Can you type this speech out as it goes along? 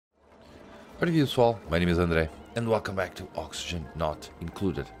Hello pessoal, my name is André and welcome back to Oxygen Not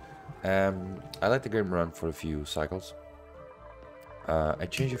Included. I let the game run for a few cycles. I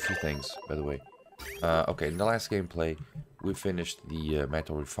changed a few things, by the way. Okay, in the last gameplay we finished the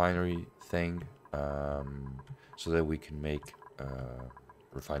metal refinery thing, so that we can make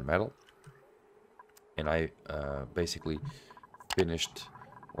refined metal. And I basically finished,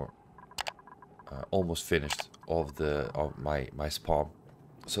 or almost finished, of my spawn,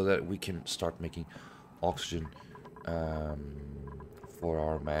 so that we can start making oxygen for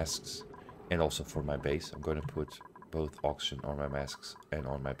our masks and also for my base. I'm going to put both oxygen on my masks and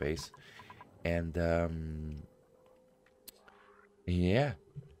on my base. And yeah,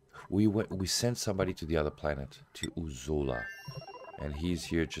 we sent somebody to the other planet, to Uzola, and he's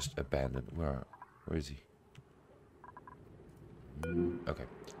here just abandoned. Where is he? Okay,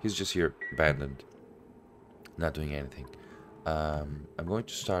 he's just here abandoned, not doing anything. I'm going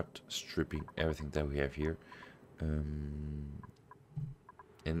to start stripping everything that we have here. And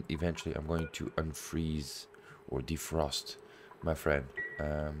eventually I'm going to unfreeze or defrost my friend.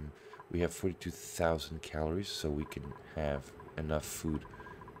 We have 42,000 calories, so we can have enough food.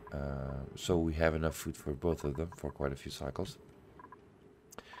 So we have enough food for both of them for quite a few cycles.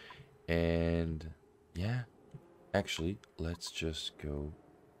 And yeah, actually, let's just go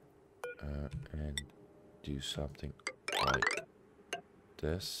and do something like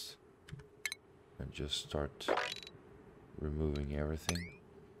this and just start removing everything.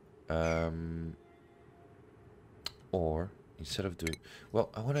 Or instead of doing,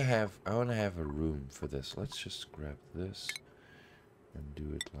 well, I want to have a room for this. Let's just grab this and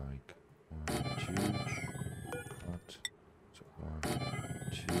do it like 1, 2, cut. So 1,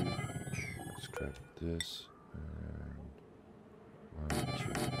 2. Let's grab this and 1,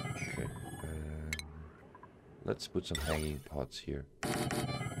 2. Okay. Let's put some hanging pots here.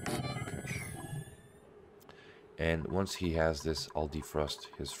 Okay. And once he has this, I'll defrost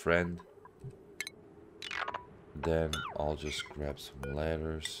his friend. Then I'll just grab some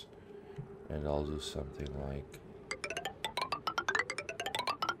ladders and I'll do something like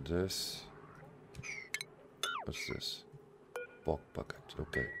this. What's this? Bulk bucket.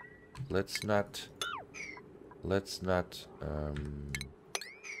 Okay. Let's not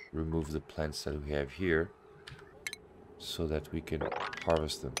remove the plants that we have here, so that we can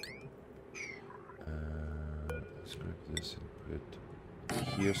harvest them. Let's grab this and put it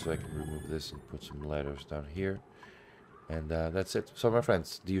here, so I can remove this and put some ladders down here. And that's it. So my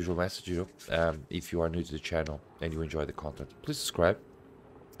friends, the usual message, if you are new to the channel and you enjoy the content, please subscribe.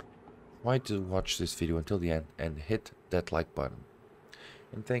 Try to watch this video until the end and hit that like button.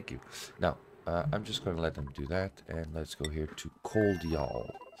 And thank you. Now, I'm just going to let them do that, and let's go here to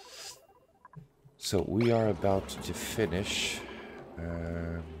Cordial. So we are about to finish.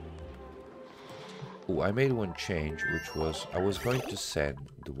 Oh, I made one change, which was I was going to send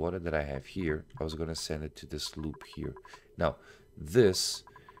the water that I have here. I was going to send it to this loop here. Now, this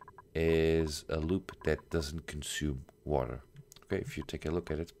is a loop that doesn't consume water. Okay, if you take a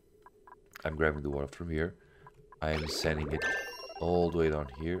look at it, I'm grabbing the water from here. I am sending it all the way down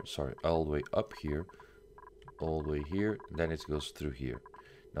here. Sorry, all the way up here, all the way here, and then it goes through here.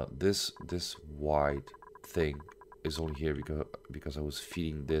 Now, this wide thing is only here because I was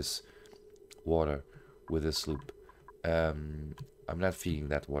feeding this water with this loop. I'm not feeding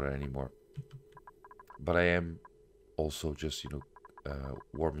that water anymore, but I am also just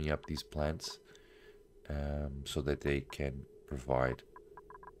warming up these plants so that they can provide,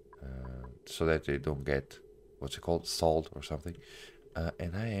 so that they don't get what's it called, salt or something.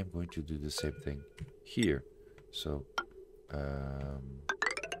 And I am going to do the same thing here. So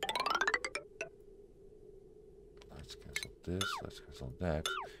let's cancel this, let's cancel that,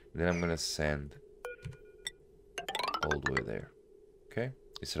 and then I'm gonna send all the way there. Okay,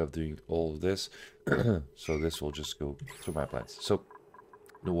 instead of doing all of this. So this will just go through my plants. So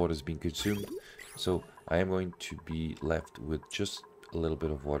the water is being consumed, so I am going to be left with just a little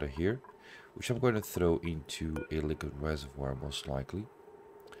bit of water here, which I'm going to throw into a liquid reservoir most likely,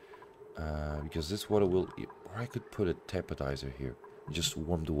 because this water will, or I could put a tapidizer here and just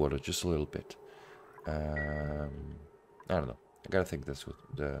warm the water just a little bit. I don't know, I gotta think this with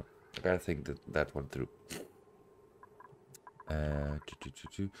I gotta think that one through. In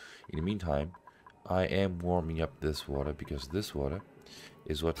the meantime, I am warming up this water, because this water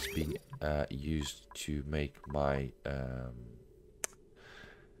is what's being used to make my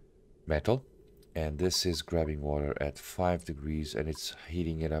metal, and this is grabbing water at 5 degrees and it's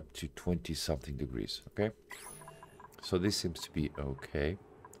heating it up to 20 something degrees. Okay, so this seems to be okay.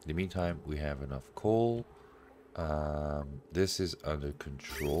 In the meantime, we have enough coal, This is under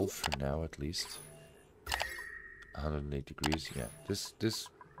control for now, at least. 108 degrees. Yeah, this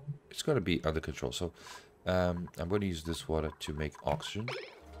it's gonna be under control. So I'm going to use this water to make oxygen,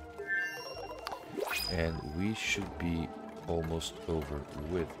 and we should be almost over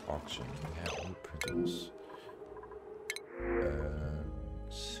with oxygen. We have new printables.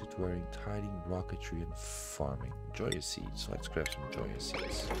 Suit wearing, tiding, rocketry, and farming. Joya seeds. Let's grab some Joya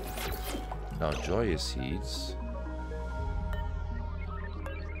seeds. Now, Joya seeds.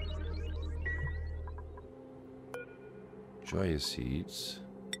 Joya seeds.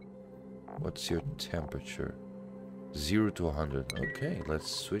 What's your temperature? 0 to 100. Okay,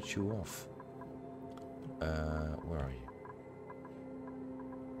 let's switch you off. Where are you?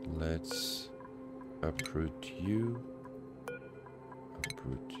 Let's uproot you.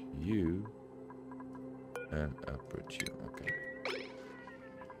 Uproot you. And uproot you. Okay.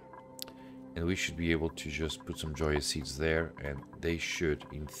 And we should be able to just put some Joya seeds there, and they should,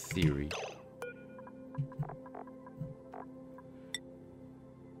 in theory,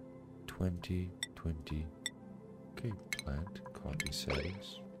 20. Okay, plant, copy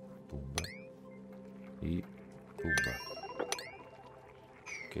settings, boomba, e, boomba.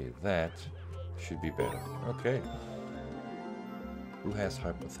 Okay, that should be better. Okay. Who has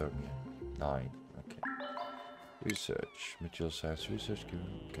hypothermia? 9. Okay. Research, material science research.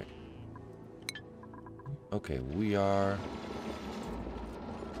 Okay. Okay, we are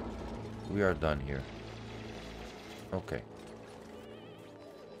done here. Okay.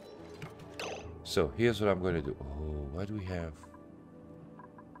 So here's what I'm going to do. Oh, why do we have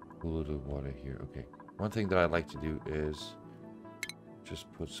a little water here? Okay. One thing that I like to do is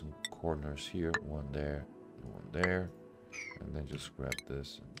just put some corners here. One there, one there. And then just grab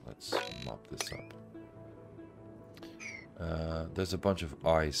this and let's mop this up. There's a bunch of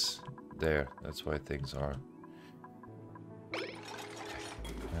ice there. That's why things are...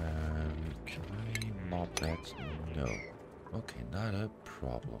 can I mop that? No. Okay, not a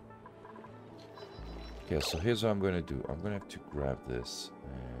problem. Okay, so here's what I'm going to do. I'm going to have to grab this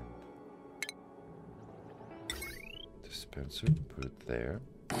and dispenser, put it there.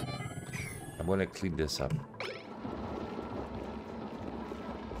 I'm going to clean this up.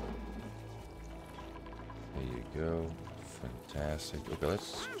 There you go. Fantastic. Okay,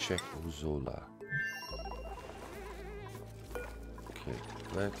 let's check Uzola. Okay,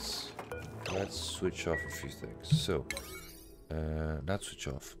 let's switch off a few things. So, not switch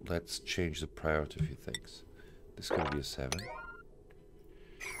off. Let's change the priority of a few things. This is going to be a 7.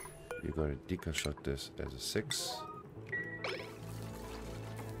 You're going to deconstruct this as a 6.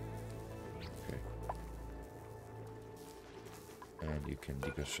 Okay. And you can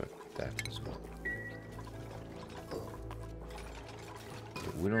deconstruct that as well.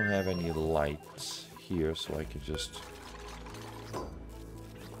 Okay, we don't have any lights here, so I can just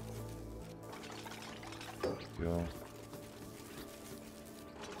go.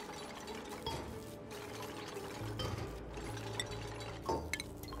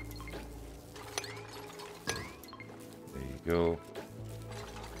 Go.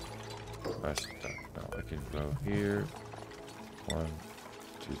 That's done. Now I can go here. 1,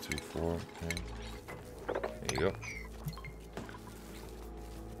 2, 3, 4. Okay. There you go.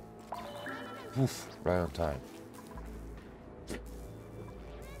 Oof, right on time.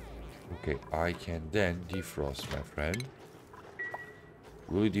 Okay, I can then defrost my friend.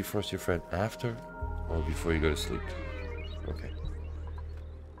 Will you defrost your friend after or before you go to sleep? Okay.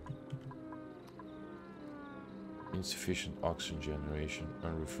 Insufficient oxygen generation,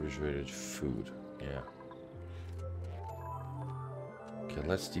 unrefrigerated food. Yeah. Okay,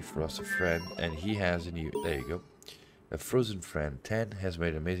 let's defrost a friend, and he has a new. There you go. A frozen friend. 10 has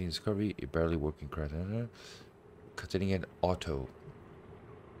made an amazing discovery. A barely working criteria containing an auto.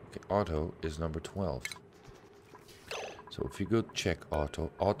 Okay, auto is number 12. So if you go check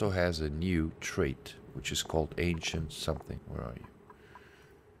auto, auto has a new trait, which is called ancient something. Where are you?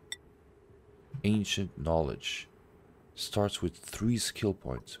 Ancient knowledge. Starts with 3 skill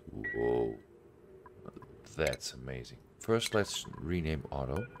points. Whoa. That's amazing. First, let's rename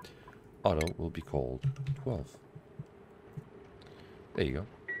auto. Auto will be called 12. There you go.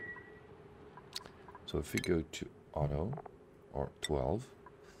 So if we go to auto, or 12.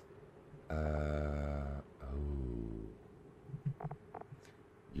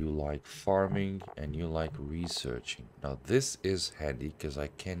 You like farming and you like researching. Now this is handy because I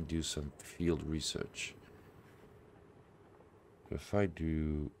can do some field research. If I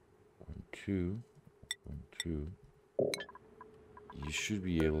do 1, 2, 1, 2, you should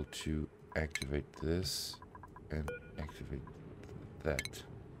be able to activate this and activate that.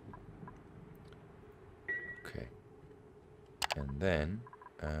 Okay. And then,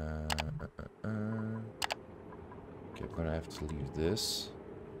 okay, I'm gonna have to leave this.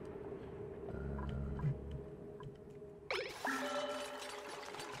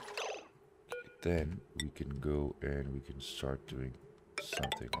 Then we can go and we can start doing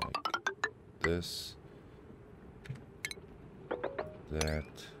something like this,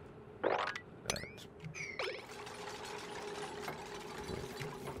 that. Okay.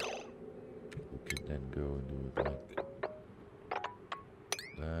 We can then go and do it like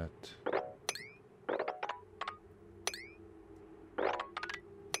that.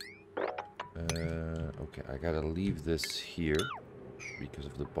 Okay, I gotta leave this here because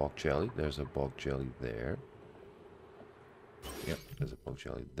of the bog jelly. There's a bog jelly there. Yep, there's a bog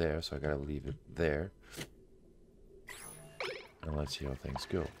jelly there, so I gotta leave it there. And let's see how things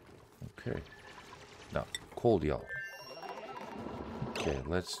go. Okay. Now, cordial. Okay,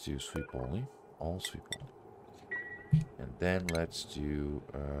 let's do sweep only. All sweep only. And then let's do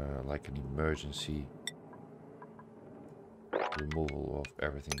like an emergency removal of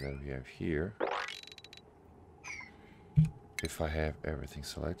everything that we have here. If I have everything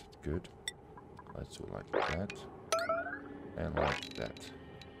selected, good. Let's do it like that. And like that.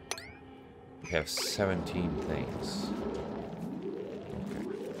 We have 17 things. Okay.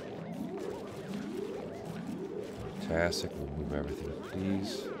 Fantastic. Remove everything,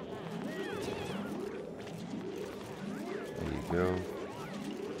 please. There you go.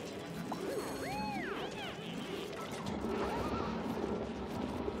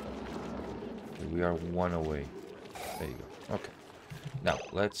 Okay, we are one away. There you go. Okay. Now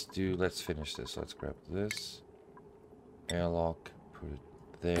let's finish this. Let's grab this. Airlock. Put it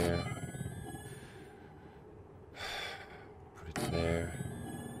there. Put it there.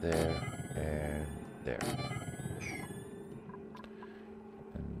 There. And there.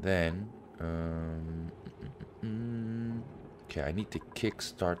 And then okay, I need to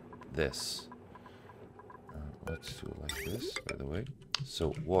kickstart this. Let's do it like this, by the way.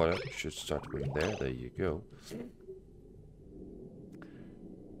 So water should start going there. There you go.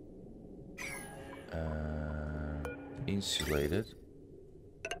 Insulated.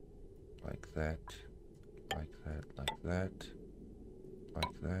 Like that. Like that. Like that.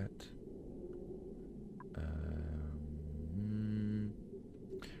 Like that.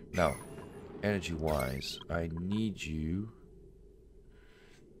 Now, energy-wise, I need you.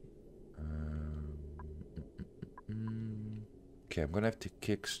 Okay, I'm gonna have to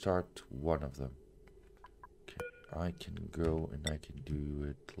kickstart one of them. Okay, I can go and I can do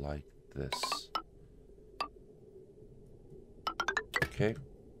it like this. Okay,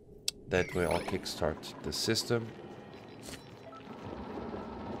 that way I'll kickstart the system.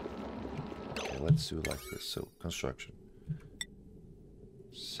 Okay, let's do it like this. So, construction.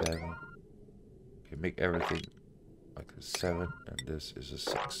 7. Okay, make everything like a 7, and this is a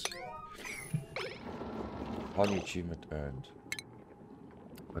 6. ONI achievement earned.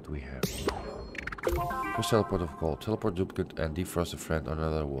 What do we have? First teleport of gold. Teleport duplicate and defrost a friend on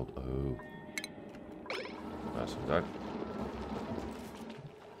another world. Oh. That's done.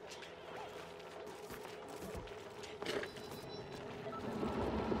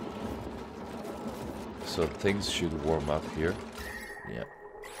 So things should warm up here. Yeah.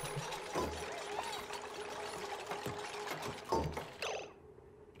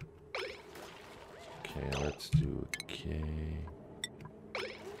 Okay, let's do okay.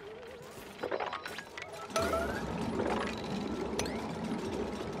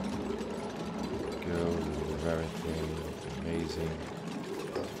 Go with everything. Amazing.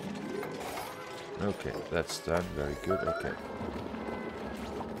 Okay, that's done. Very good. Okay.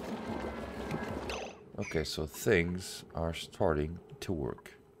 Okay, so things are starting to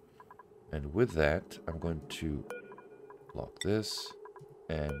work. And with that, I'm going to lock this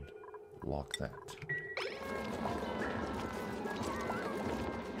and lock that.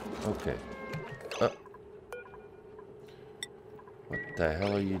 Okay. What the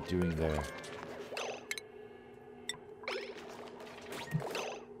hell are you doing there?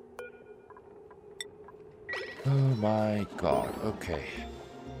 Oh my god. Okay.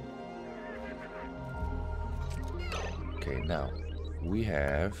 Okay, now we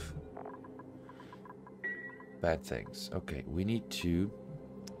have bad things. Okay, we need to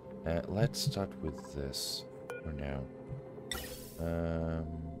let's start with this for now.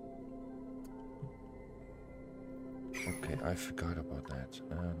 Okay, I forgot about that.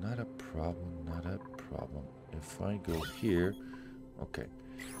 Not a problem, not a problem. If I go here, okay.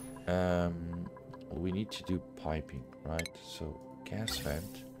 We need to do piping, right? So gas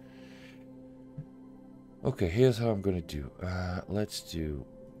vent. Okay, here's how I'm gonna do. Let's do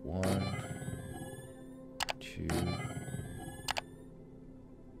 1, 2,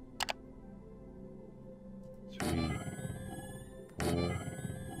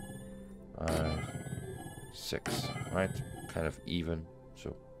 6, right? Kind of even.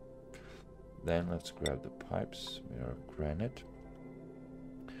 So then let's grab the pipes made out of granite.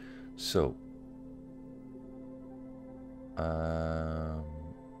 So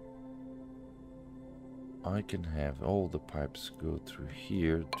I can have all the pipes go through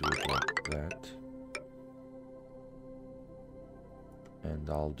here, do it like that. And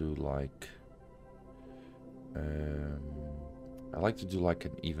I'll do like I like to do like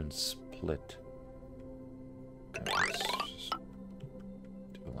an even split. Okay, let's just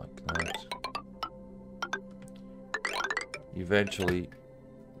do it like that. Eventually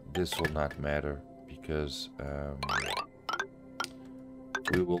this will not matter because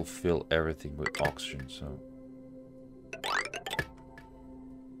we will fill everything with oxygen, so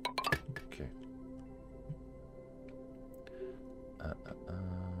okay.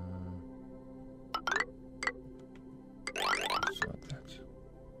 So like that.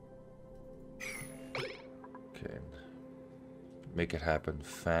 Okay. Make it happen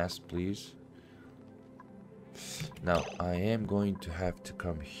fast, please. Now, I am going to have to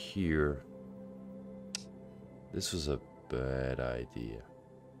come here. This was a bad idea.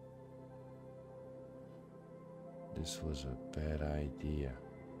 This was a bad idea.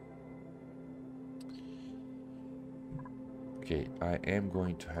 Okay, I am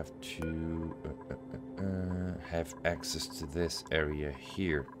going to have to have access to this area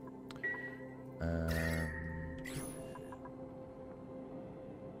here.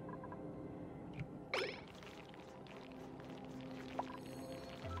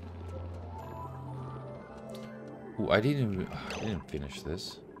 Ooh, I didn't finish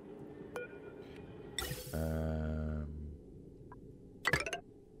this. There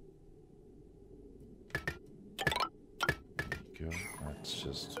you go. Let's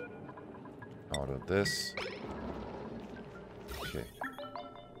just out of this. Okay.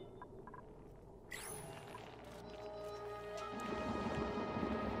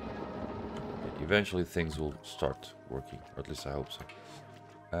 Eventually things will start working, or at least I hope so.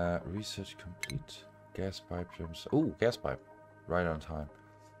 Research complete. Gas pipe jumps. Oh, gas pipe. Right on time.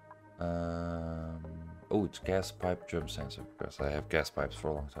 Oh, it's gas pipe jump sensor. Because I have gas pipes for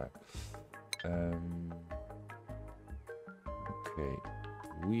a long time. Okay.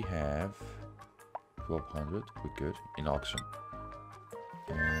 We have 1200. We're good. In auction.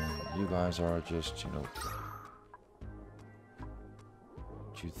 And you guys are just, you know,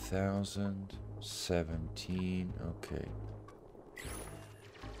 2017. Okay.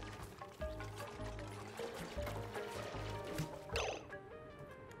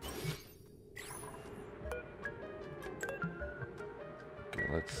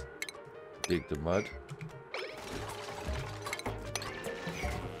 Let's dig the mud.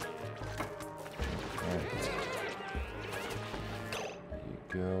 Right. There you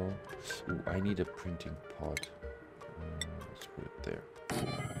go. Ooh, I need a printing pod. Let's put it there.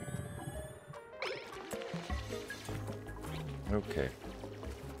 Okay.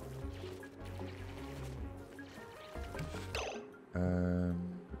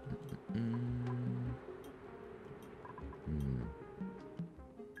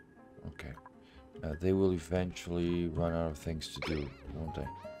 Okay. They will eventually run out of things to do, won't they?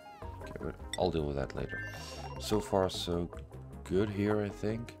 Okay, but I'll deal with that later. So far, so good here, I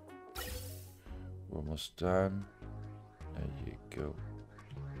think. We're almost done. There you go.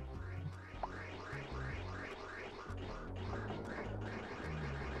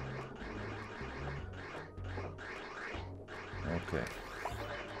 Okay.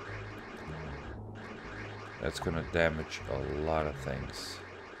 That's gonna damage a lot of things.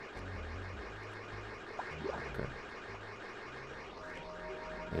 Okay.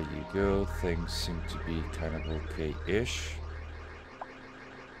 There you go. Things seem to be kind of okay-ish.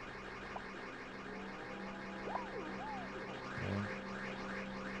 Okay.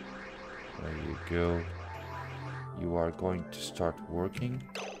 There you go. You are going to start working.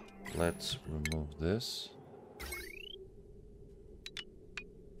 Let's remove this.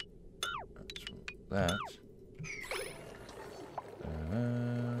 Let's remove that.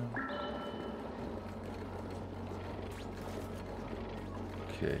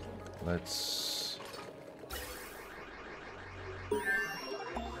 Okay, let's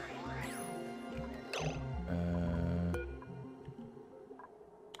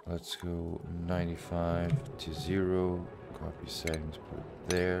go 95 to 0. Copy settings, put it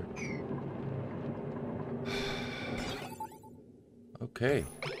there. Okay.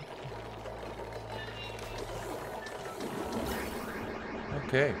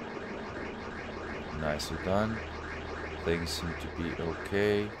 Okay. Nicely done. Things seem to be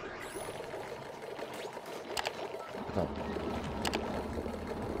okay. No.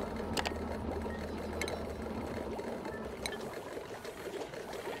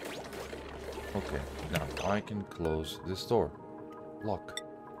 Okay, now I can close this door. Lock.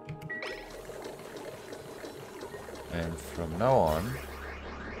 And from now on,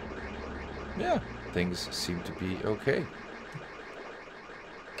 yeah, things seem to be okay.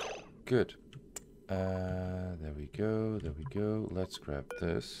 Good. There we go, there we go. Let's grab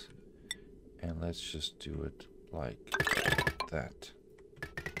this. And let's just do it like that.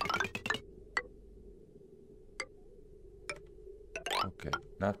 Okay,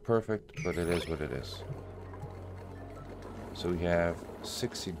 not perfect, but it is what it is. So we have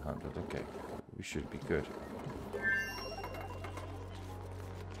 1600, okay. We should be good.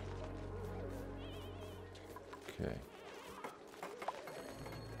 Okay.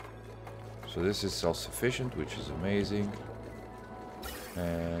 So this is self-sufficient, which is amazing.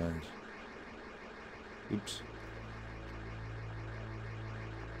 And... oops.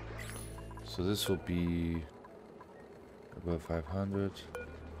 So this will be above 500.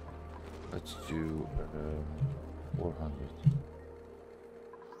 Let's do 400.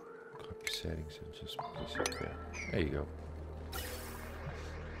 Copy settings and just place it there. There you go.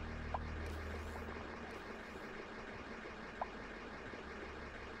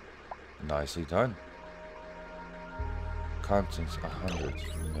 Nicely done. Contents 100.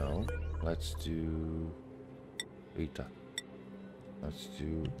 No. Let's do Rita. Let's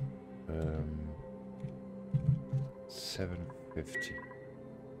do 750.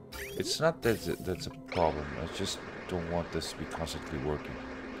 It's not that that's a problem. I just don't want this to be constantly working.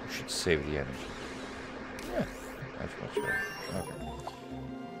 We should save the energy. Yeah, that's much better. Okay.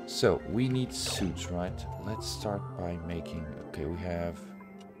 So we need suits, right? Let's start by making. Okay,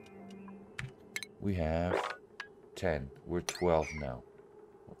 we have 10. We're 12 now.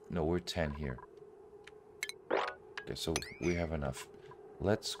 No, we're 10 here. Okay, so we have enough.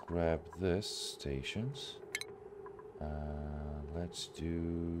 Let's grab this stations. Let's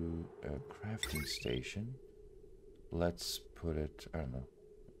do a crafting station. Let's put it, I don't know,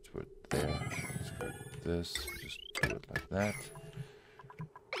 let's put it there. Let's grab this, just do it like that.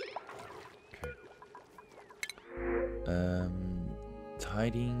 Okay.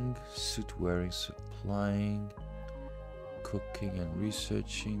 Tidying, suit wearing, supplying, cooking and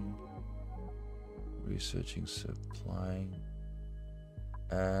researching. Researching, supplying.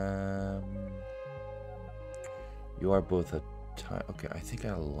 You are both a type. Okay, I think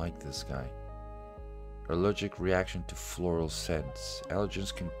I like this guy. Allergic reaction to floral scents.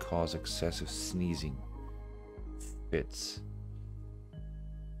 Allergens can cause excessive sneezing fits.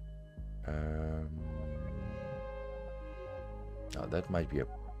 Now that might be a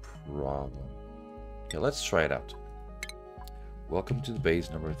problem. Okay, let's try it out. Welcome to the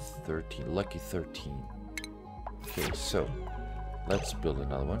base number 13. Lucky 13. Okay, so let's build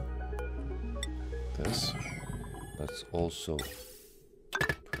another one. This. Let's also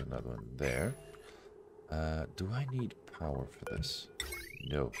put another one there. Do I need power for this?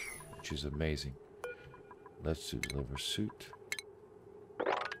 No, which is amazing. Let's do deliver suit.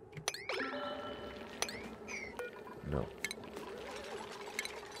 No.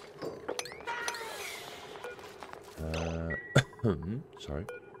 Sorry.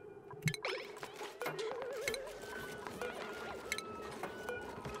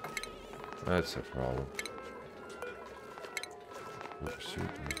 That's a problem. Deliver suit,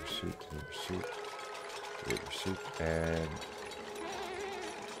 deliver suit, deliver suit, deliver suit, and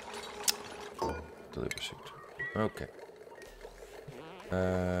deliver suit. Okay.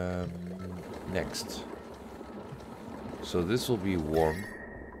 Next. So this will be warm,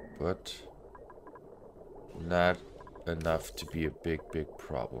 but not enough to be a big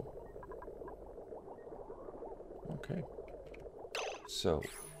problem. Okay. So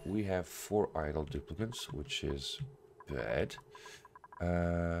we have 4 idle duplicates, which is bad.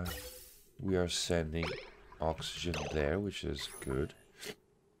 We are sending oxygen there, which is good.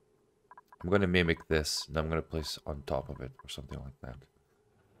 I'm going to mimic this, and I'm going to place on top of it, or something like that.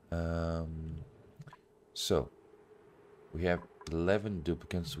 So, we have 11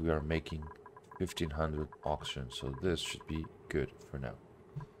 duplicates. We are making 1500 oxygen, so this should be good for now.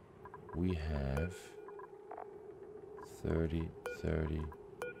 We have 30, 30.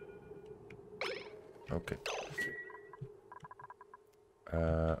 Okay.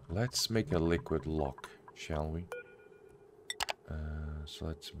 Let's make a liquid lock, shall we? So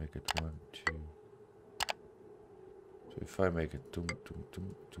let's make it 1, 2. So if I make it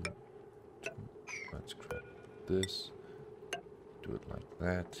let's grab this, do it like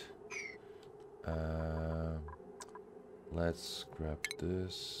that. Let's grab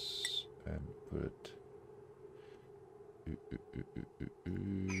this and put it.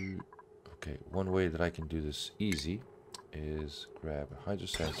 Okay, one way that I can do this easy is grab a hydro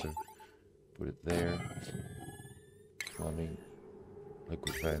sensor, put it there. Plumbing,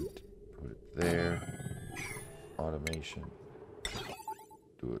 liquid vent, put it there. Automation,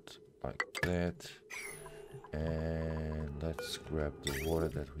 do it like that. And let's grab the water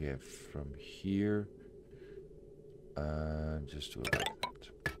that we have from here and just do it like that.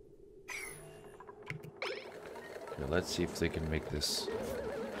 Okay, let's see if they can make this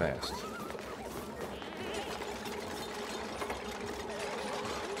fast.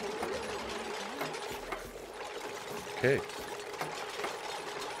 Okay.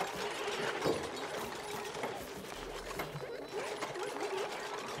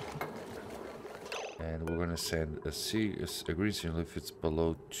 And we're gonna send a green signal if it's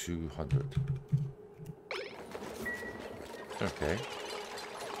below 200. Okay.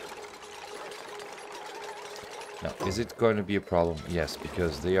 Now, is it going to be a problem? Yes,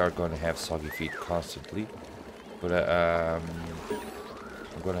 because they are going to have soggy feet constantly. But I'm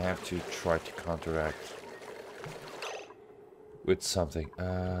going to have to try to counteract with something.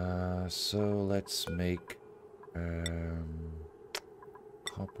 So let's make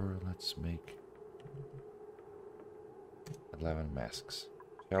copper. Let's make 11 masks,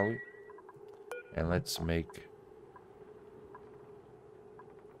 shall we? And let's make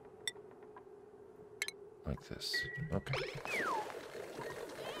like this. Okay.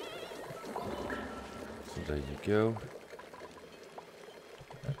 So there you go.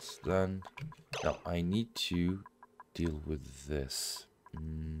 That's done. Now I need to deal with this,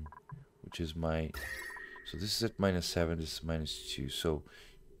 which is my. So this is at -7. This is -2. So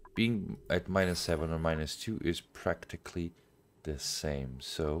being at -7 or -2 is practically the same.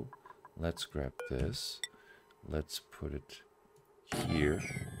 So let's grab this. Let's put it here.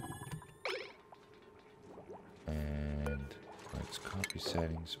 And let's copy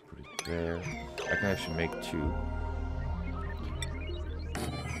settings, put it there. I can actually make 2.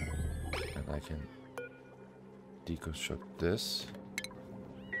 And I can deconstruct this.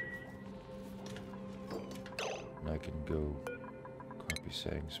 And I can go copy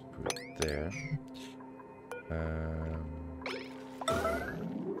settings, put it there.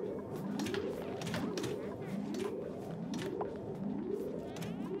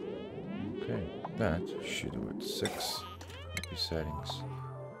 Okay, that should do it. 6 copy settings.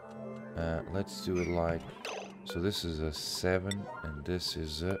 Let's do it like so. This is a 7 and this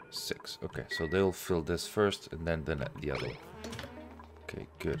is a 6. Okay, so they'll fill this first and then the other one. Okay,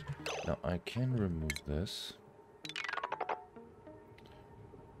 good. Now I can remove this.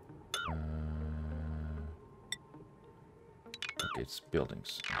 Okay, it's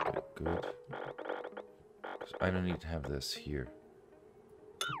buildings. Okay, good. So I don't need to have this here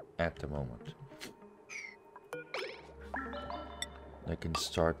at the moment. I can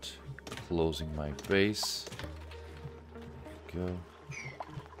start closing my base. Go.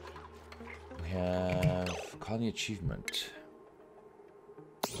 We have colony achievement.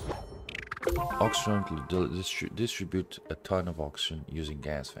 Oxygen to distribute a ton of oxygen using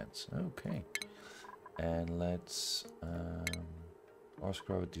gas vents. Okay. And let's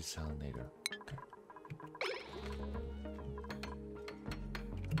horsepower desalinator. Okay.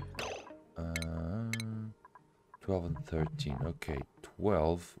 12 and 13. Okay,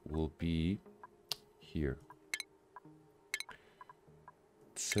 12 will be here.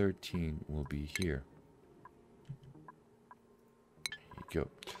 13 will be here. Here you go.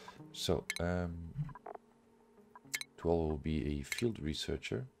 So, 12 will be a field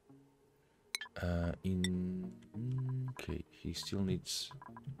researcher. Okay, he still needs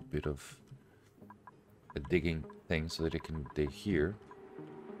a bit of a digging thing so that it can dig here.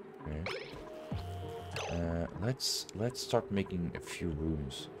 Okay. Let's start making a few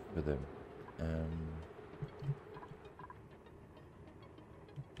rooms for them.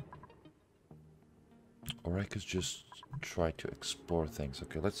 Or I could just try to explore things.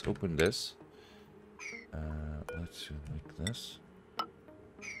 Okay, let's open this. Let's do like this.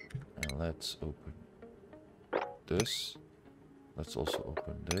 And let's open this. Let's also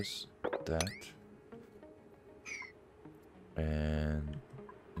open this, that. And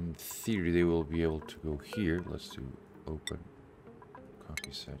in theory, they will be able to go here. Let's do open,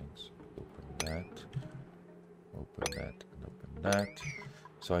 copy settings, open that, and open that.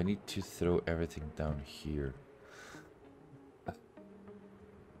 So I need to throw everything down here.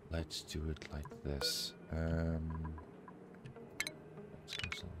 Let's do it like this. Let's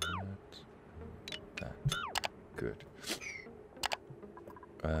cancel that. Good.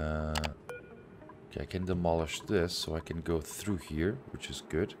 Okay, I can demolish this, so I can go through here, which is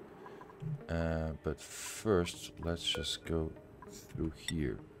good. But first, let's just go through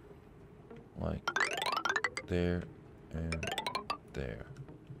here. Like there and there.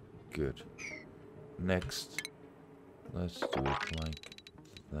 Good. Next, let's do it like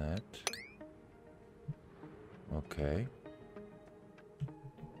that. Okay.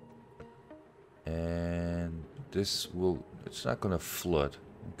 And this will, it's not gonna flood.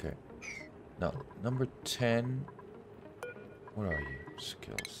 Okay. Now, number 10. What are you?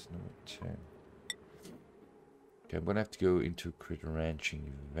 Skills. Number 10. Okay, I'm gonna have to go into critter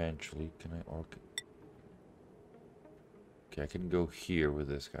ranching eventually. Can I orc? Okay, I can go here with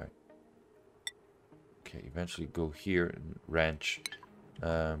this guy. Okay, eventually go here and ranch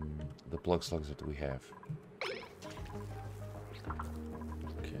the plug slugs that we have.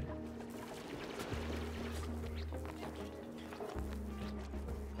 Okay.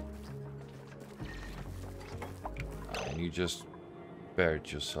 And you just buried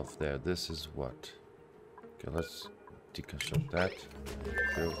yourself there. This is what? Okay, let's deconstruct that.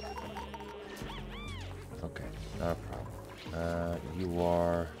 Go. Okay, not a problem. You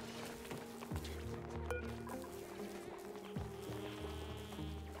are...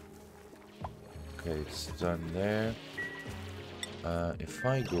 Okay, it's done there. If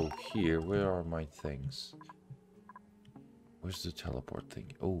I go here, where are my things? Where's the teleport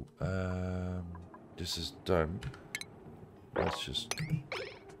thing? Oh, this is done. Let's just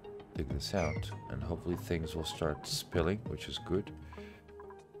dig this out, and hopefully things will start spilling, which is good.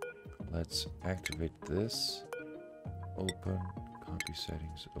 Let's activate this. Open. Copy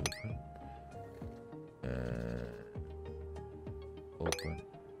settings. Open. Open.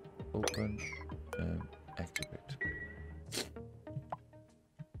 Open. And activate.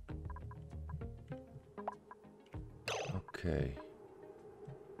 Okay.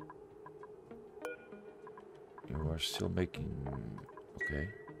 You are still making... Okay.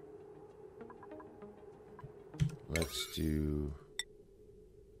 Let's do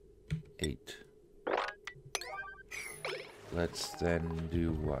 8. Let's then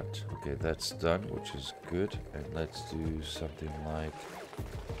do what? Okay, that's done, which is good. And let's do something like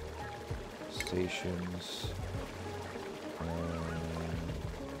stations.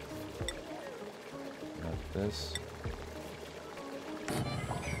 Not this.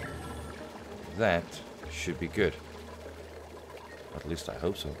 That should be good. At least I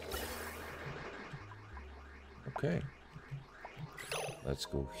hope so. Okay. Let's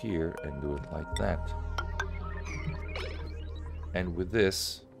go here and do it like that. And with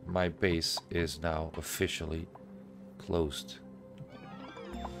this, my base is now officially closed.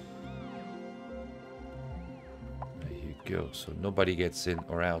 There you go. So nobody gets in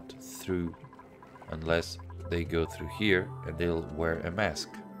or out through unless they go through here and they'll wear a mask.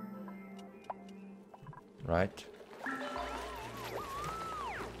 Right?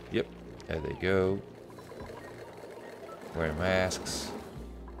 Yep. There they go. Wear masks.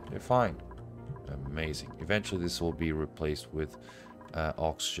 They're fine. Amazing. Eventually this will be replaced with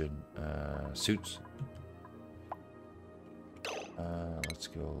oxygen suits. Let's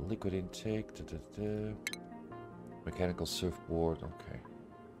go liquid intake. Mechanical surfboard. Okay.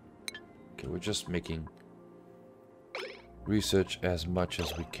 Okay, we're just making research as much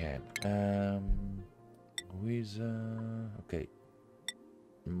as we can. Okay.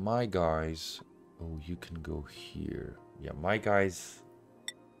 My guys. Oh, you can go here. Yeah, my guys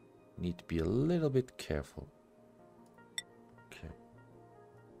need to be a little bit careful. Okay.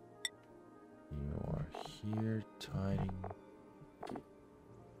 You are here, tidying.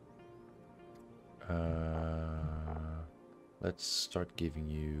 Let's start giving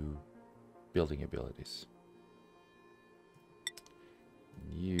you building abilities.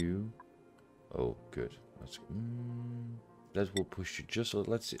 You. Oh, good. That will push you just. So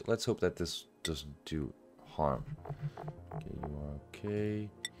let's see. Let's hope that this doesn't do harm. Okay, you are okay.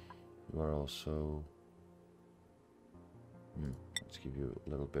 You are also. Let's give you a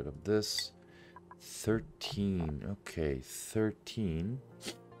little bit of this. 13. Okay, 13.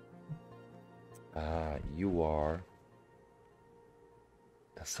 You are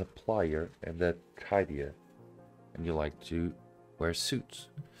a supplier and a tidier, and you like to wear suits.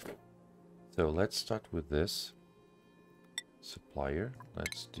 So let's start with this. Supplier.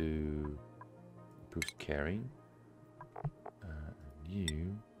 Let's do improved carrying.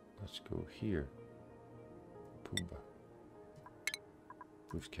 You. Let's go here. Pumbaa.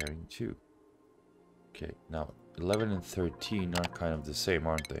 Improved carrying 2. Okay, now 11 and 13 are kind of the same,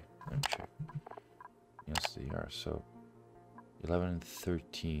 aren't they? Let me check. Yes, they are. So 11 and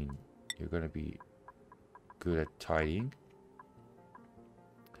 13, you're going to be good at tidying.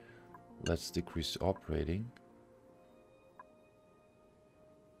 Let's decrease operating.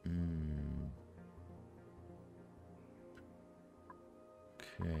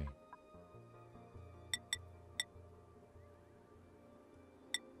 Okay.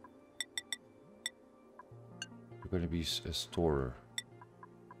 going to be a storer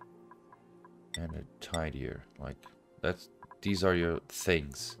and a tidier. Like that's these are your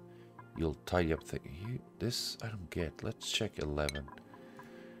things. You'll tidy up this I don't get. Let's check 11.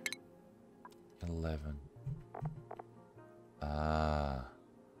 11. Ah.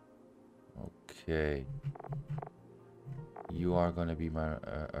 Okay. You are gonna be my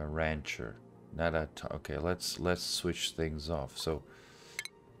a rancher, not a. Okay, let's switch things off. So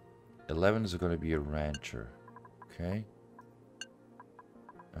 11 is gonna be a rancher. Okay.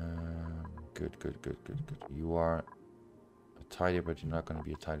 Good. You are a tidier, but you're not gonna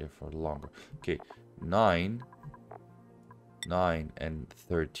be a tidier for longer. Okay, 9 and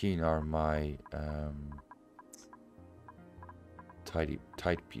 13 are my tidy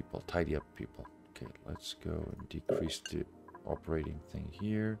up people. Okay, let's go and decrease the operating thing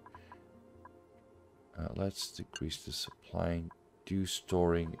here. Let's decrease the supplying, do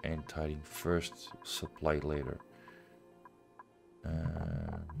storing and tidying first, supply later.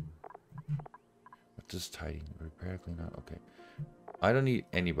 What does tidying? Repair, clean out. Okay, I don't need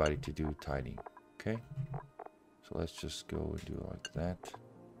anybody to do tidying. Okay, so let's just go and do it like that.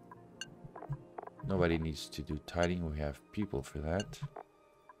 Nobody needs to do tidying. We have people for that.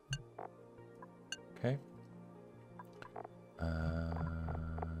 Okay.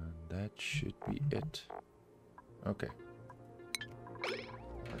 That should be it. Okay.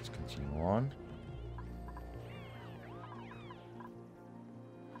 Let's continue on.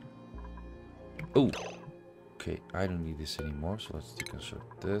 Oh, okay. I don't need this anymore. So let's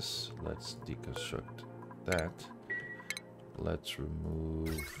deconstruct this. Let's deconstruct that. Let's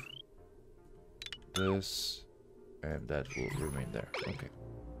remove this, and that will remain there. Okay.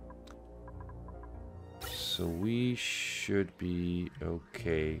 So we should be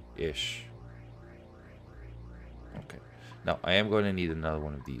okay-ish. Okay. Now I am going to need another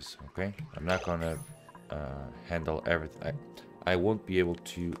one of these. Okay. I'm not going to handle everything. I won't be able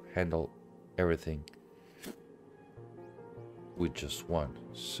to handle everything with just one.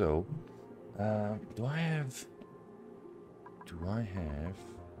 So, do I have?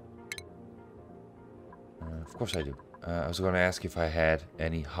 Of course I do. I was going to ask if I had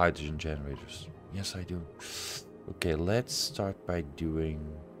any hydrogen generators. Yes, I do. Okay, let's start by doing...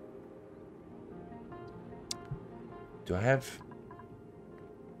 Do I have...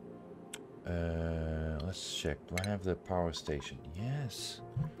 let's check. Do I have the power station? Yes.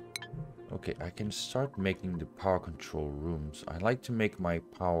 Okay, I can start making the power control rooms. I like to make my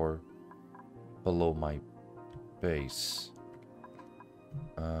power below my base.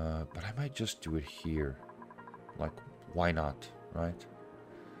 But I might just do it here. Like, why not, right?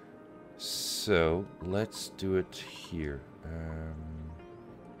 So let's do it here.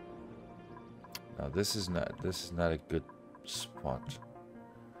 Now this is not a good spot.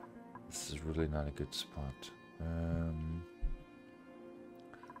 This is really not a good spot.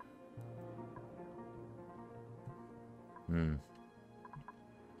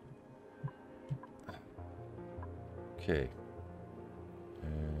 Okay.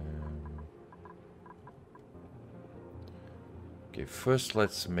 Okay, first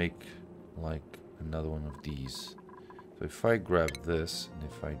let's make like another one of these. So if I grab this and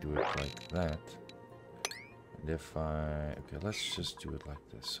if I do it like that, and if I... Okay, let's just do it like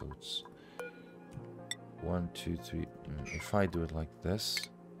this. So it's 1, 2, 3. If I do it like this,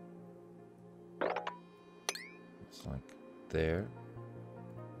 it's like there,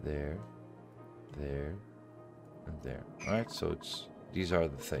 there, there, and there. Alright, so it's... These are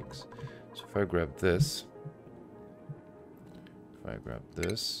the things. So if I grab this,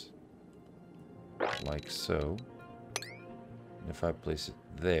 like so, and if I place it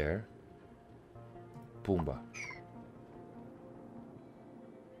there, boomba.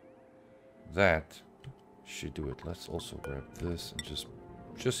 That should do it. Let's also grab this and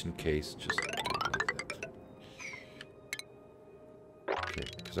just in case, just like that. Okay,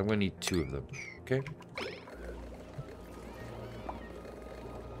 because I'm gonna need 2 of them. Okay.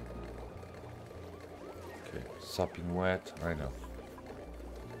 Okay, sopping wet. I know.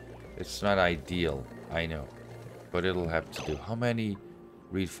 It's not ideal, I know, but it'll have to do. How many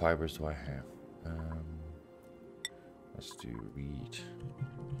reed fibers do I have? Let's do reed.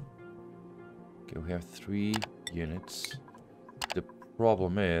 Okay, we have 3 units. The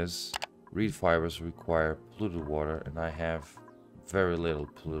problem is reed fibers require polluted water, and I have very little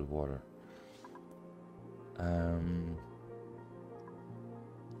polluted water.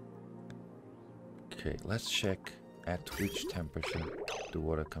 Okay, let's check at which temperature the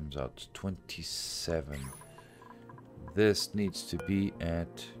water comes out. 27. This needs to be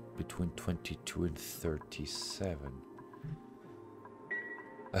at between 22 and 37.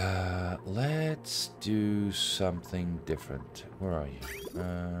 Let's do something different. Where are you?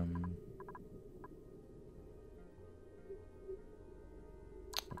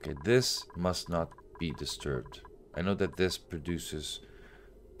 Okay, this must not be disturbed. I know that this produces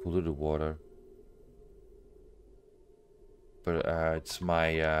polluted water, but it's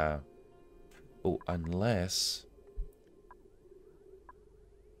my oh, unless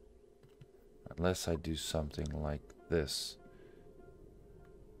I do something like this,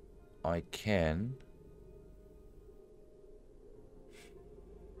 I can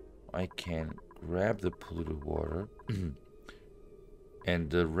grab the polluted water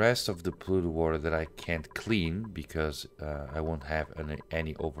and the rest of the polluted water that I can't clean because I won't have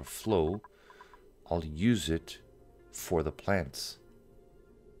any overflow, I'll use it for the plants.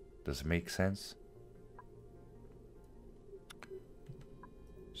 Does it make sense?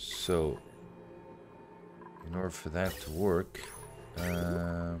 So in order for that to work,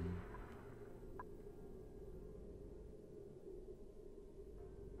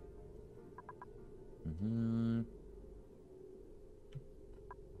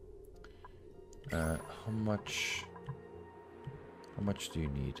 how much do you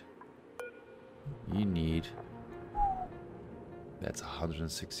need? You need, that's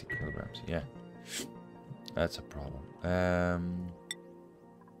 160 kilograms. Yeah, that's a problem.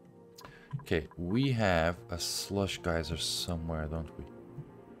 Okay, we have a slush geyser somewhere, don't we?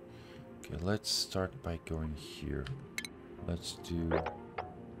 Okay, let's start by going here. Let's do,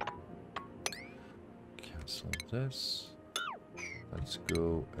 cancel this. Let's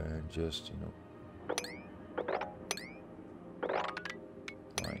go and just, you know,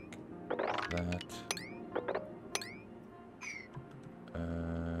 like that.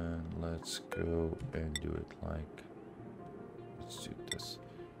 And let's go and do it like, let's do this.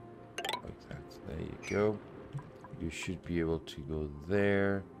 Like that. There you go. You should be able to go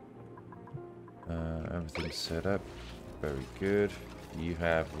there. Everything's set up. Very good. You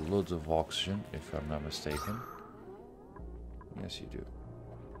have loads of oxygen, if I'm not mistaken. Yes, you do.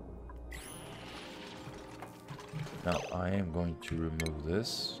 Now I am going to remove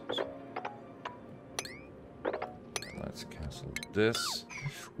this. Let's cancel this.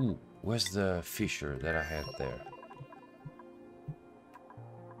 Ooh, where's the fissure that I had there?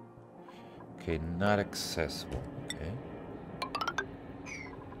 Okay, not accessible. Okay.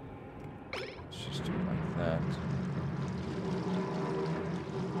 Let's just do it like that.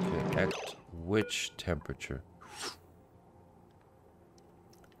 Okay, at which temperature?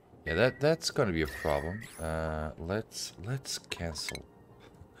 Yeah, that's gonna be a problem. Let's cancel.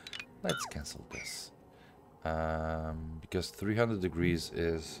 Let's cancel this. Because 300 degrees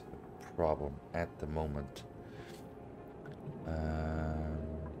is a problem at the moment.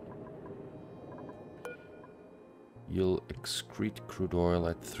 You'll excrete crude oil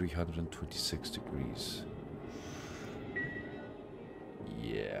at 326 degrees.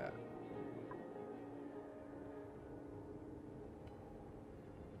 Yeah.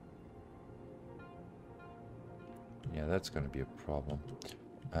 Yeah, that's gonna be a problem.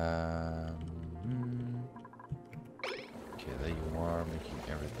 Okay, there you are, making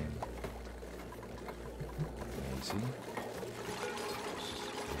everything easy.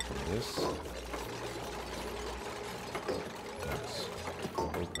 Open this. Let's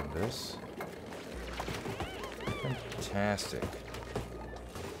open this. Fantastic.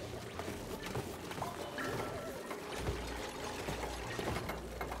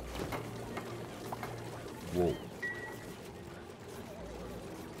 Whoa.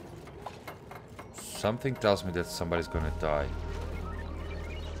 Something tells me that somebody's gonna die.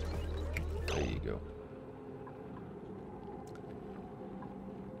 There you go.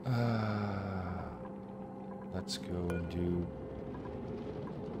 Let's go and do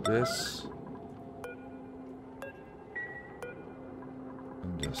this.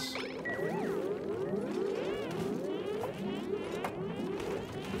 And this. Okay.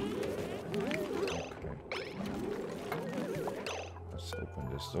 Let's open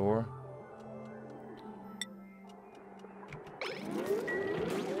this door.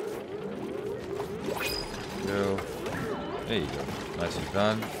 Go. There you go. Nicely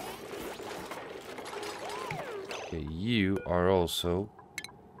done. Okay, you are also.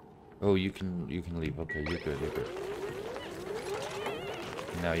 Oh, you can leave. Okay, you're good. You're good.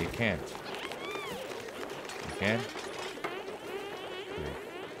 Now you can't. You can.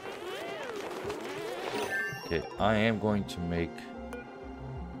 Okay, I am going to make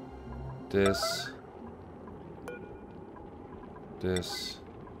this,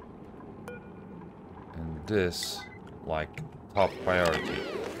 and this like top priority.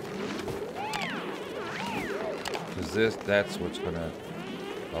 Because that's what's gonna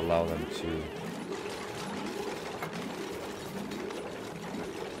allow them to...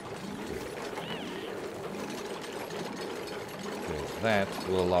 Okay, that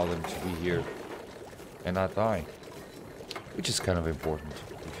will allow them to be here and not die. Which is kind of important,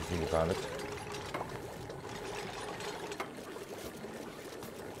 if you think about it.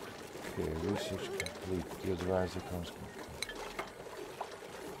 Okay, research complete. Deodorizer comes complete.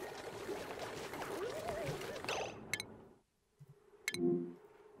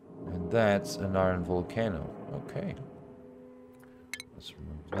 That's an iron volcano. Okay. Let's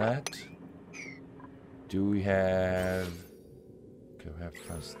remove that. Do we have... Okay, we have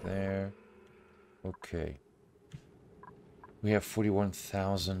plants there. Okay. We have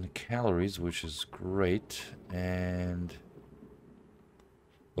 41,000 calories, which is great. And...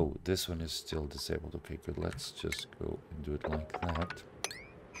 oh, this one is still disabled. Okay, good. Let's just go and do it like that.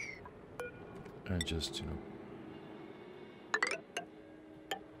 And just, you know...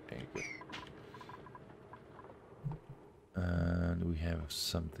 there you go. And we have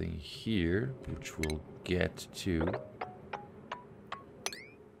something here, which we'll get to.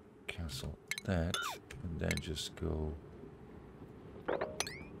 Cancel that, and then just go.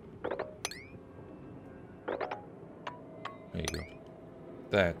 There you go.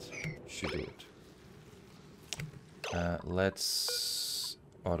 That should do it. Let's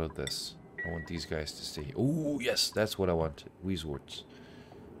auto this. I want these guys to stay here. Oh, yes, that's what I want. Weezeworts.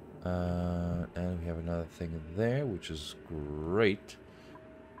 And we have another thing there, which is great.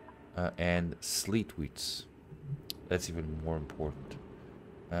 And sleet wheats. That's even more important.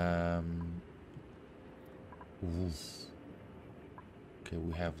 Okay,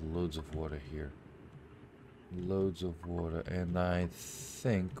 we have loads of water here. Loads of water. And I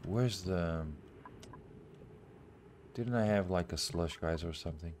think... where's the... didn't I have like a slush geyser or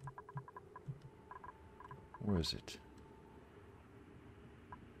something? Where is it?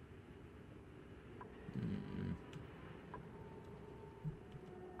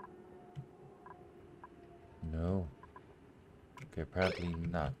 No. Okay, apparently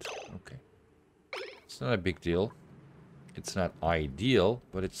not. Okay. It's not a big deal. It's not ideal,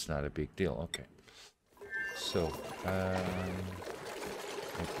 but it's not a big deal. Okay. So,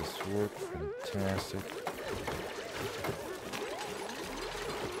 make this work. Fantastic.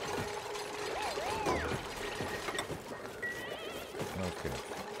 Okay.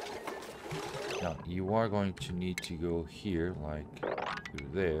 Now, you are going to need to go here, like through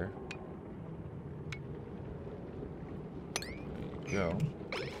there. Go.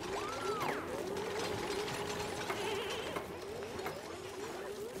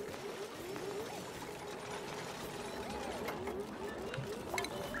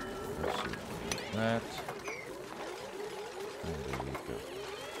 That. And there you go.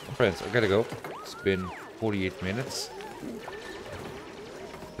 Friends, I gotta go. It's been 48 minutes.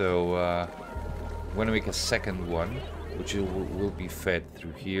 So, I'm gonna make a second one, which will be fed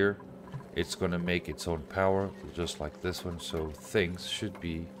through here. It's gonna make its own power, just like this one, so things should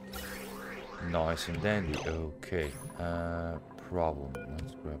be nice and dandy. Okay, problem.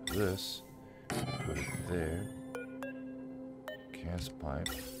 Let's grab this, put it there. Gas pipe,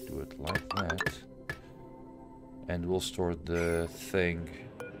 do it like that. And we'll store the thing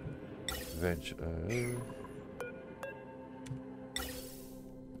eventually.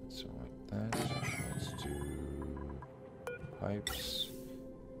 So like that. Let's do pipes.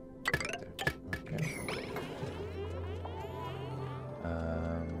 Okay.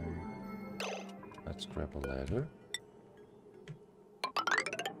 Let's grab a ladder.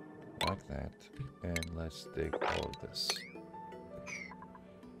 Like that. And let's dig all of this.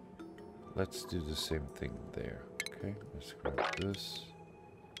 Let's do the same thing there. Okay, let's grab this.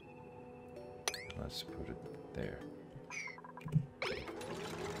 Let's put it there.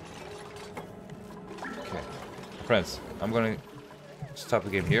 Okay. Friends, I'm gonna stop the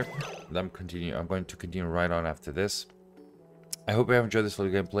game here. And I'm going to continue right on after this. I hope you have enjoyed this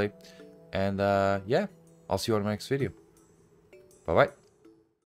little gameplay. And yeah, I'll see you on my next video. Bye bye.